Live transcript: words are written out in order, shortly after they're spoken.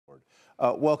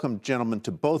Welcome, gentlemen,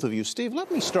 to both of you. Steve,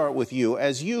 let me start with you.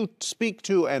 As you speak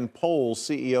to and poll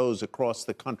CEOs across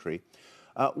the country,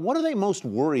 what are they most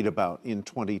worried about in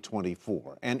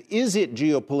 2024? And is it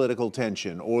geopolitical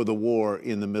tension or the war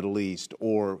in the Middle East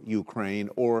or Ukraine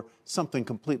or something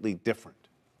completely different?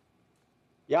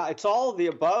 Yeah, it's all of the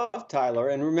above, Tyler.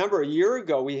 And remember, a year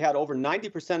ago, we had over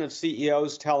 90% of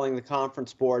CEOs telling the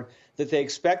conference board that they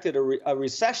expected a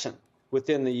recession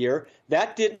within the year.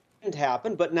 That didn't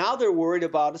happen, but now they're worried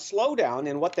about a slowdown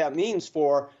and what that means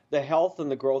for the health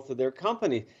and the growth of their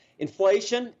company.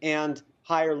 Inflation and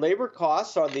higher labor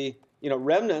costs are the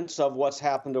remnants of what's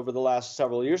happened over the last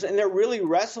several years, and they're really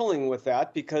wrestling with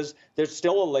that because there's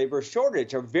still a labor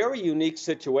shortage, a very unique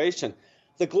situation.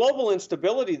 The global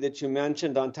instability that you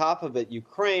mentioned, on top of it,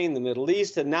 Ukraine, the Middle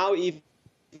East, and now even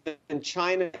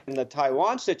China and the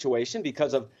Taiwan situation,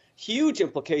 because of huge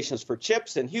implications for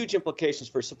chips and huge implications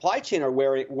for supply chain, are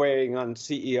weighing on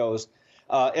CEOs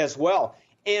as well.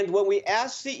 And when we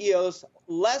ask CEOs,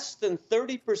 less than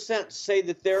 30% say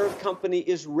that their company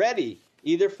is ready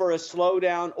either for a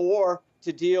slowdown or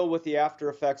to deal with the after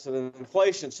effects of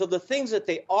inflation. So the things that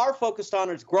they are focused on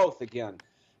is growth again.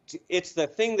 It's the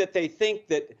thing that they think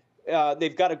that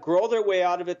they've got to grow their way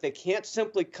out of it. They can't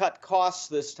simply cut costs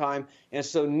this time. And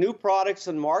so new products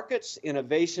and markets,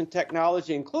 innovation,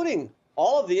 technology, including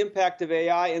all of the impact of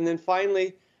AI, and then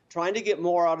finally trying to get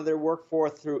more out of their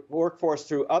workforce through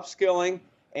upskilling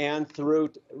and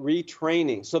through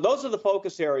retraining. So those are the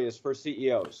focus areas for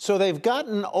CEOs. So they've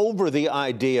gotten over the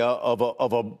idea of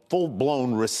a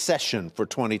full-blown recession for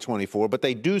 2024, but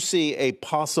they do see a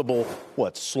possible,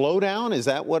 slowdown? Is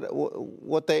that what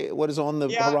is on the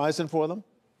horizon for them?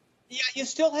 Yeah, you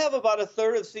still have about a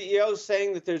third of CEOs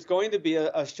saying that there's going to be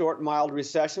a short, mild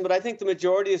recession, but I think the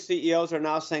majority of CEOs are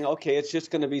now saying, okay, it's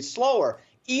just going to be slower.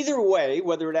 Either way,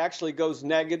 whether it actually goes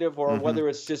negative or whether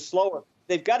it's just slower,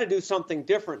 they've got to do something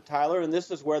different, Tyler, and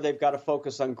this is where they've got to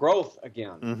focus on growth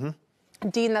again.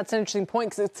 Dean, that's an interesting point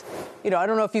because it's, I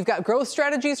don't know if you've got growth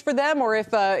strategies for them or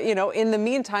if, in the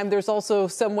meantime, there's also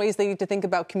some ways they need to think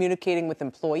about communicating with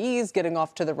employees, getting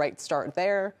off to the right start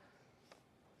there.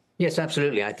 Yes,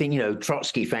 absolutely. I think,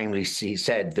 Trotsky famously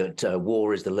said that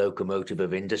war is the locomotive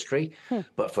of industry,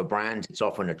 but for brands, it's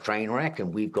often a train wreck.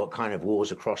 And we've got kind of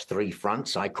wars across three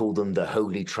fronts. I call them the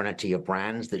holy trinity of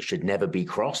brands that should never be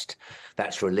crossed.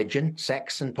 That's religion,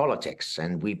 sex, and politics.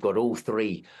 And we've got all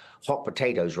three hot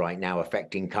potatoes right now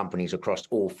affecting companies across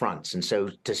all fronts. And so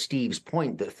to Steve's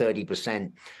point that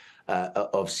 30%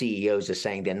 of CEOs are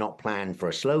saying they're not planned for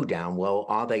a slowdown, well,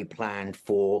 are they planned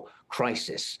for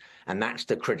crisis? And that's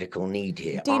the critical need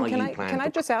here. Dean, can I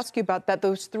just ask you about that?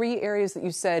 Those three areas that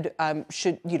you said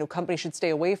companies should stay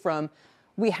away from.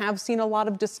 We have seen a lot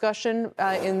of discussion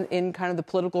in kind of the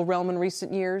political realm in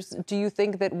recent years. Do you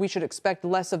think that we should expect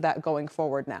less of that going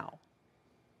forward now?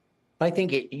 I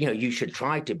think you should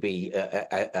try to be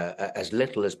as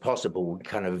little as possible,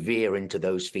 kind of veer into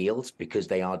those fields because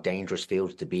they are dangerous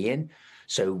fields to be in.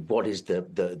 So what is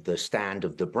the stand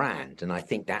of the brand? And I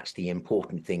think that's the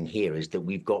important thing here is that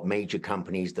we've got major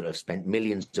companies that have spent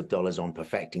millions of dollars on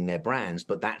perfecting their brands,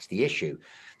 but that's the issue.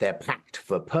 They're packed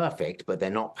for perfect, but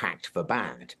they're not packed for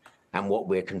bad. And what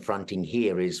we're confronting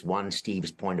here is, one,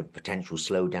 Steve's point of potential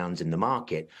slowdowns in the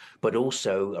market, but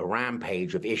also a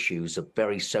rampage of issues, of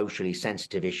very socially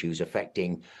sensitive issues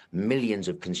affecting millions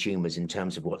of consumers in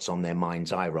terms of what's on their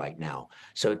mind's eye right now.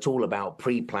 So it's all about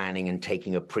pre-planning and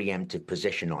taking a preemptive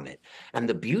position on it. And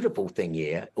the beautiful thing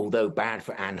here, although bad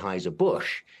for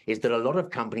Anheuser-Busch, is that a lot of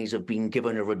companies have been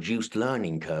given a reduced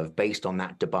learning curve based on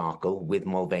that debacle with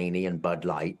Mulvaney and Bud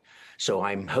Light. So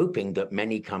I'm hoping that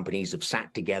many companies have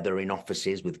sat together in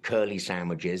offices with curly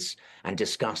sandwiches and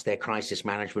discussed their crisis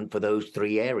management for those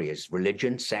three areas,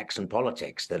 religion, sex, and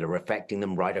politics, that are affecting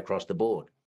them right across the board.